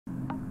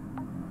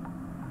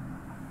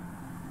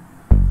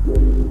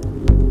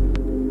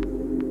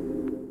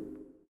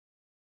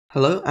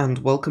Hello and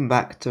welcome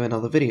back to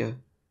another video.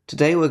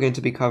 Today we're going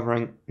to be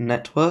covering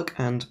network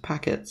and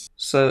packets.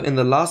 So in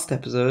the last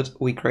episode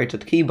we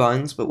created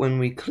keybinds, but when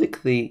we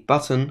click the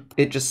button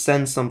it just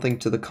sends something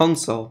to the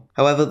console.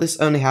 However, this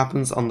only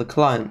happens on the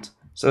client,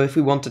 so if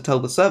we want to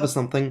tell the server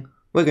something,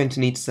 we're going to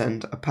need to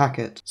send a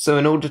packet. So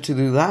in order to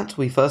do that,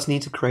 we first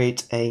need to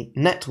create a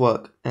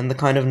network, and the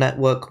kind of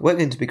network we're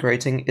going to be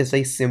creating is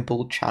a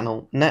simple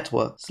channel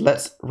network. So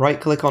let's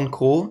right click on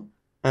core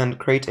and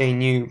create a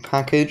new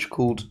package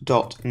called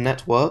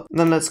 .network.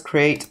 Then let's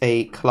create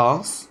a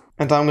class,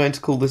 and I'm going to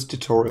call this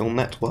tutorial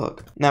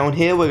network. Now in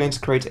here we're going to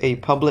create a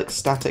public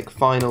static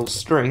final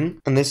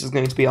string, and this is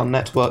going to be our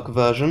network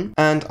version,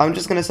 and I'm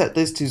just going to set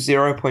this to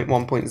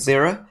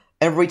 0.1.0.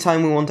 Every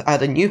time we want to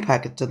add a new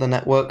packet to the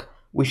network,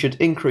 we should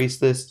increase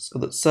this so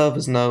that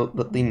servers know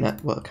that the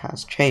network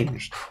has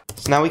changed.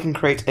 So now we can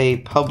create a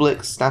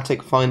public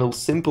static final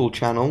simple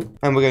channel,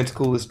 and we're going to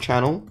call this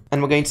channel,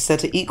 and we're going to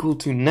set it equal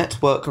to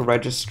network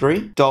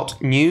registry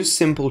dot new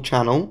simple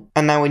channel,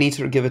 and now we need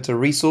to give it a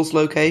resource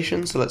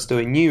location, so let's do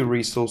a new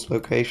resource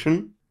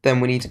location. Then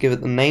we need to give it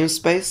the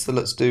namespace, so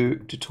let's do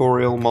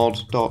tutorial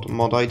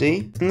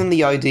mod.modID, and then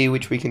the ID,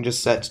 which we can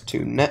just set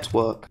to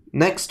network.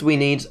 Next we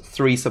need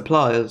three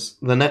suppliers: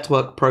 the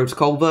network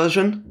protocol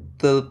version,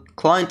 the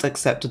client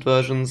accepted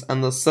versions,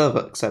 and the server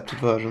accepted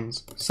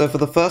versions. So for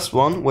the first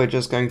one, we're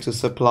just going to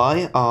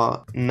supply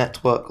our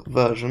network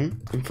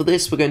version, and for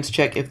this we're going to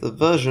check if the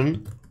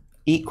version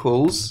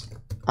equals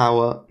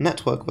our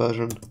network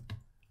version,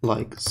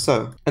 like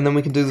so. And then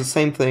we can do the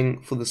same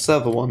thing for the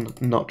server one,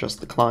 not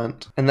just the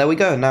client. And there we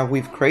go, now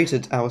we've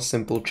created our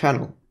simple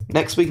channel.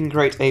 Next we can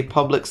create a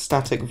public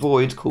static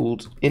void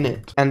called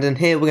init, and in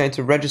here we're going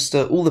to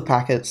register all the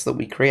packets that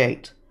we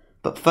create.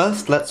 But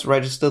first, let's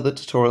register the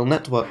tutorial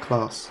network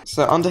class.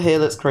 So under here,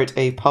 let's create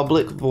a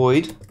public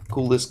void,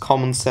 call this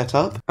common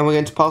setup, and we're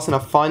going to pass in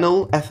a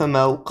final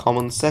FML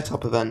common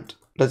setup event.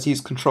 Let's use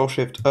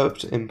Ctrl+Shift-O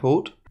to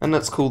import, and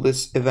let's call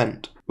this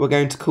event. We're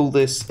going to call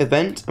this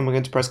event, and we're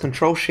going to press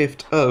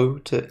Ctrl+Shift-O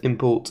to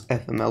import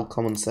FML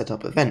common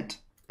setup event.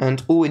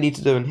 And all we need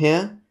to do in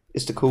here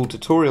is to call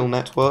tutorial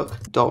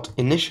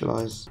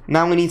network.initialize.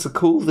 Now we need to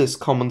call this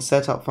common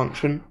setup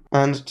function,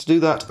 and to do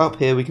that up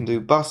here we can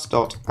do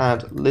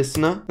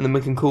bus.addListener, and then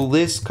we can call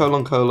this :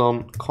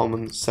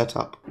 common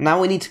setup. Now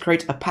we need to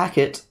create a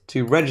packet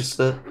to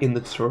register in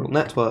the tutorial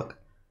network.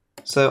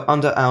 So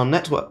under our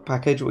network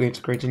package we're going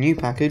to create a new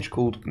package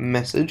called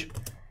message,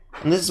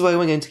 and this is where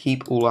we're going to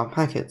keep all our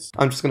packets.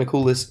 I'm just going to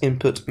call this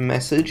input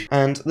message,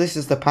 and this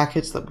is the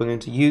packets that we're going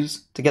to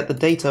use to get the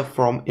data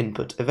from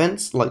input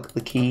events like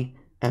the key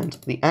and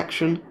the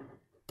action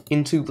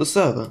into the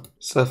server.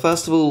 So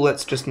first of all,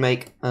 let's just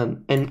make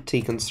an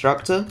empty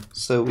constructor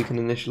so we can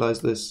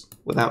initialize this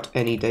without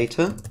any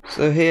data.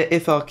 So here,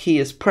 if our key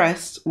is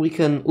pressed, we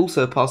can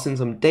also pass in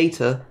some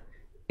data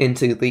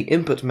into the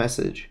input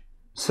message.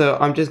 So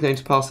I'm just going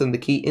to pass in the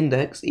key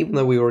index, even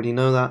though we already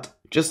know that,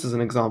 just as an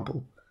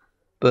example.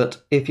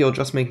 But if you're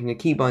just making a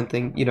keybind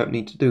thing, you don't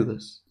need to do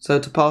this. So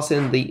to pass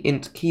in the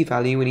int key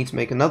value, we need to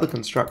make another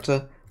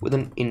constructor with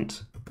an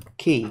int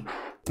key.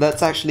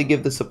 Let's actually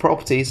give this a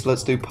property, so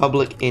let's do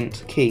public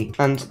int key.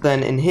 And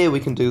then in here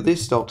we can do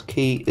this dot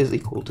key is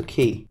equal to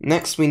key.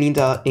 Next we need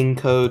our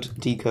encode,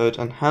 decode,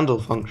 and handle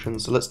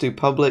functions. So let's do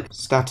public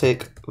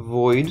static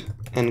void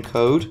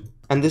encode.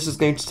 And this is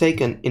going to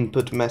take an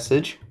input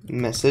message,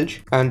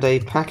 and a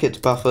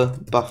packet buffer.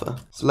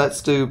 So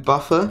let's do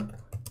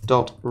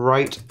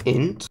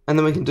buffer.writeInt, and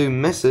then we can do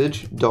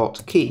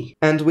message.key.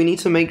 And we need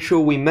to make sure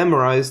we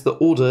memorize the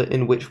order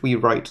in which we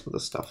write the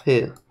stuff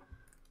here.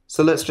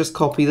 So let's just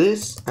copy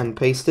this and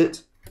paste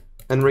it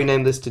and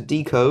rename this to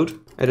decode,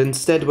 and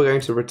instead we're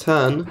going to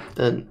return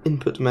an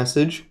input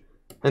message,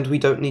 and we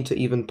don't need to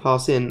even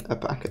pass in a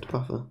packet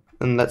buffer.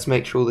 And let's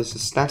make sure this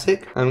is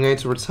static. I'm going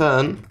to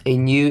return a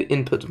new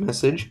input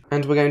message,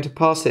 and we're going to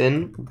pass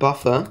in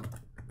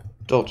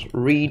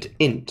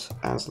buffer.readInt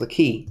as the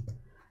key.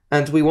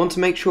 And we want to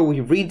make sure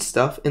we read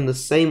stuff in the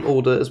same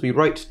order as we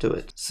write to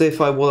it. So if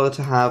I were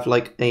to have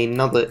like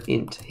another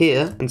int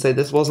here and say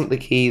this wasn't the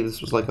key, this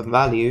was like a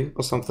value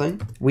or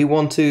something, we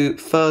want to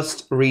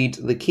first read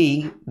the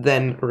key,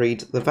 then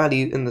read the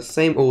value in the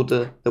same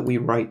order that we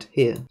write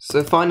here.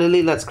 So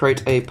finally, let's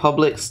create a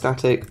public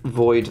static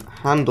void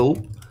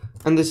handle,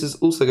 and this is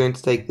also going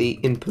to take the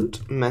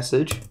input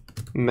message,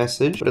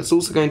 but it's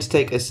also going to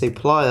take a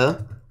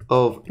supplier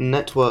of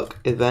network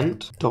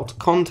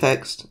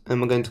event.context,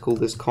 and we're going to call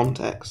this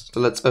context. So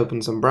let's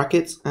open some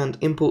brackets and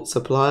import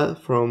supplier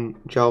from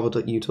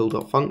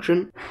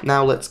java.util.function.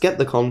 Now let's get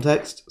the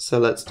context, so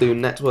let's do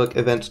network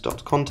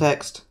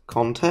event.context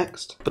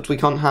context, but we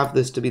can't have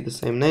this to be the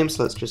same name,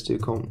 so let's just do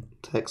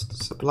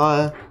context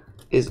supplier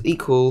is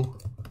equal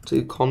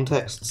to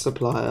context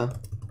supplier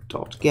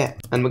dot get,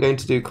 and we're going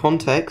to do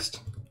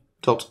context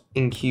dot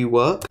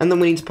enqueueWork, and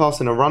then we need to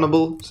pass in a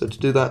runnable. So to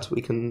do that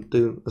we can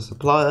do a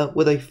supplier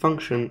with a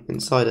function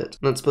inside it.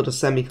 Let's put a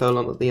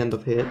semicolon at the end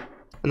of here,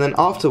 And then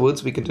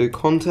afterwards we can do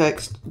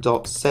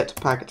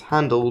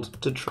context.setPacketHandled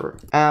to true.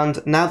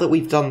 And now that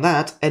we've done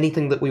that,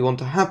 anything that we want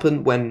to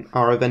happen when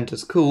our event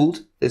is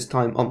called, this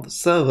time on the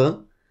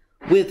server,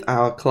 with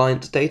our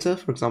client data,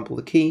 for example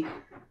the key,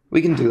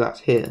 we can do that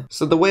here.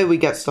 So the way we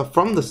get stuff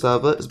from the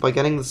server is by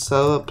getting the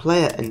server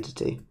player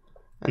entity.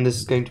 And this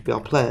is going to be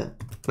our player.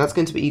 That's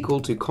going to be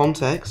equal to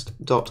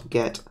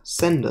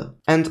context.getSender.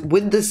 And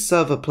with this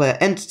server player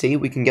entity,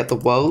 we can get the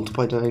world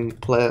by doing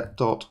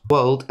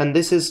player.world, and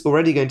this is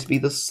already going to be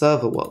the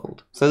server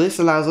world. So this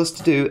allows us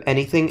to do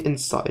anything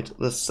inside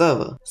the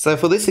server. So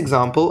for this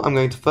example, I'm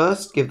going to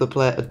first give the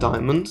player a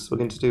diamond. So we're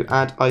going to do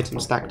add item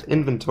stack to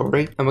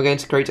inventory, and we're going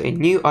to create a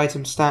new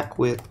item stack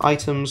with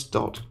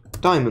items.diamond.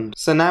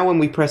 So now when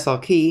we press our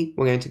key,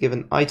 we're going to give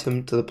an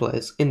item to the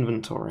player's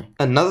inventory.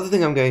 Another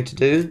thing I'm going to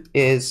do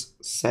is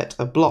set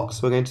a block.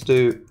 So we're going to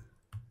do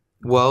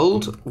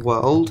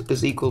world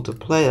is equal to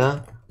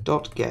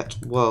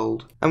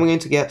player.getWorld. And we're going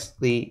to get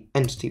the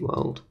entity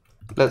world.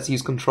 Let's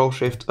use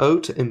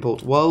Ctrl-Shift-O to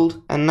import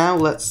world, and now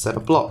let's set a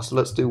block. So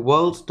let's do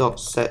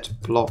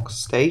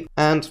world.setBlockState,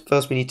 and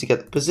first we need to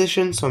get the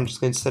position, so I'm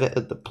just going to set it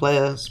at the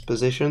player's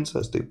position, so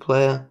let's do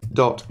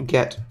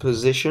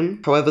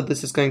player.getPosition. However,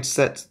 this is going to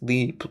set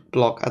the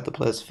block at the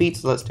player's feet,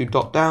 so let's do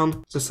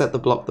 .down to set the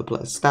block the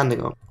player's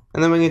standing on.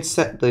 And then we're going to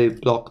set the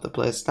block the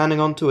player's standing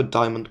on to a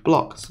diamond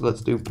block, so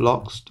let's do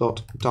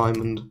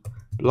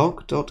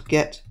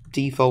blocks.diamondBlock.get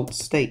default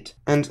state.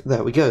 And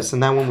there we go. So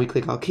now when we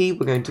click our key,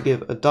 we're going to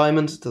give a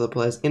diamond to the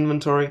player's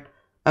inventory,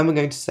 and we're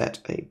going to set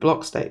a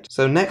block state.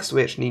 So next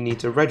we actually need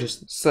to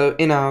register. So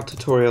in our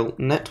tutorial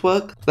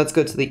network, let's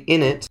go to the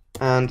init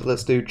and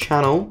let's do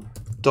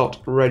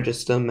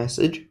channel.register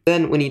message.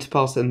 Then we need to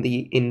pass in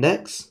the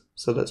index.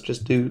 So let's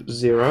just do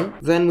 0.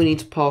 Then we need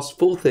to pass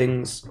 4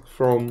 things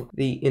from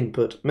the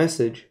input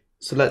message.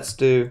 So let's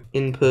do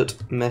input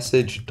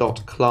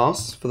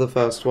message.class for the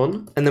first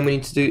one, and then we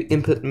need to do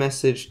input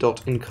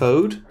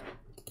message.encode,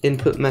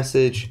 input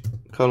message :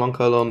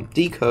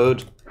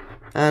 decode,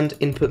 and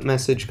input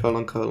message :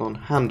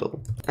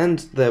 handle. And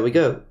there we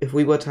go. If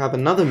we were to have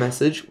another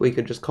message, we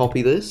could just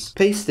copy this,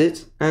 paste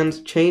it,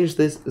 and change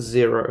this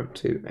 0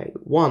 to a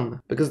 1,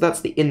 because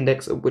that's the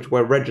index at which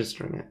we're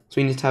registering it.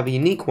 So we need to have a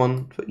unique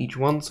one for each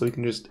one, so we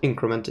can just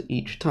increment it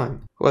each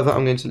time. However,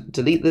 I'm going to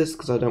delete this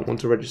because I don't want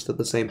to register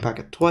the same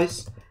packet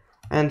twice.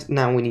 And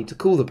now we need to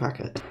call the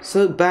packet.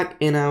 So back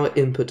in our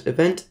input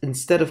event,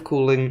 instead of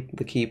calling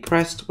the key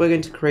pressed, we're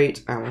going to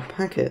create our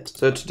packet.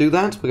 So to do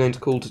that, we're going to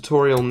call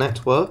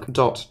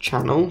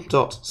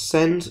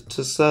tutorialNetwork.channel.send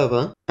to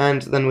server,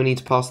 and then we need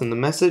to pass in the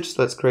message.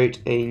 So let's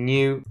create a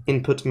new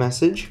input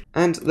message,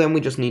 and then we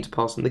just need to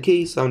pass in the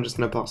key, so I'm just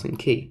going to pass in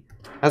key.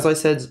 As I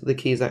said, the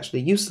key is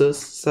actually useless,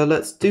 so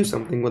let's do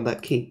something with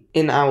that key.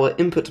 In our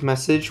input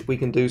message, we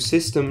can do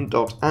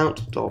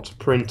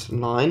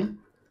system.out.println,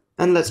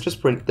 and let's just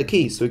print the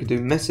key, so we can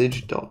do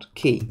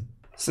message.key.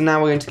 So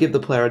now we're going to give the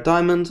player a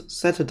diamond,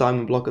 set a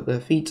diamond block at their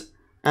feet,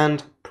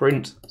 and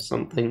print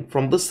something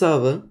from the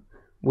server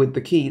with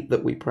the key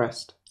that we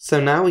pressed.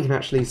 So now we can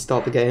actually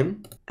start the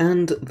game,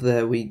 and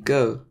there we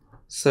go.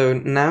 So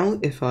now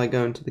if I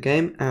go into the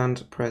game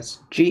and press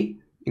G,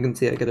 you can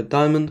see I get a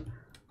diamond,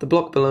 the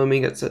block below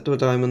me gets set to a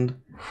diamond,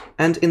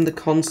 and in the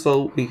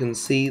console we can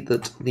see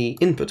that the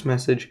input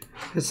message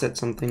has set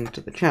something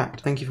to the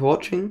chat. Thank you for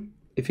watching.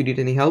 If you need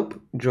any help,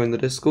 join the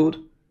Discord,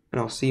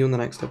 and I'll see you in the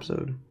next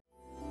episode.